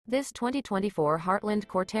This 2024 Heartland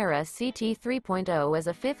Corterra CT3.0 is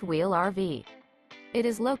a fifth-wheel RV. It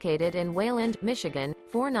is located in Wayland, Michigan,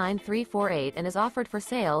 49348 and is offered for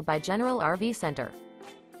sale by General RV Center.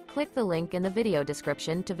 Click the link in the video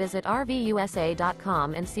description to visit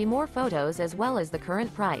RVUSA.com and see more photos as well as the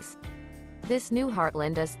current price. This new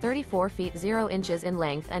Heartland is 34 feet 0 inches in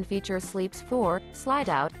length and features sleeps 4,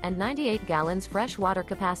 slide-out, and 98 gallons fresh water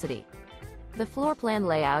capacity. The floor plan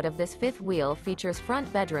layout of this fifth wheel features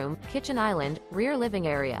front bedroom, kitchen island, rear living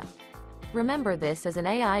area. Remember, this is an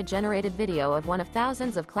AI-generated video of one of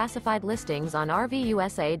thousands of classified listings on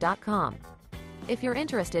RVUSA.com. If you're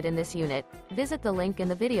interested in this unit, visit the link in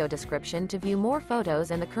the video description to view more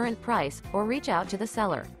photos and the current price, or reach out to the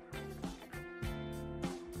seller.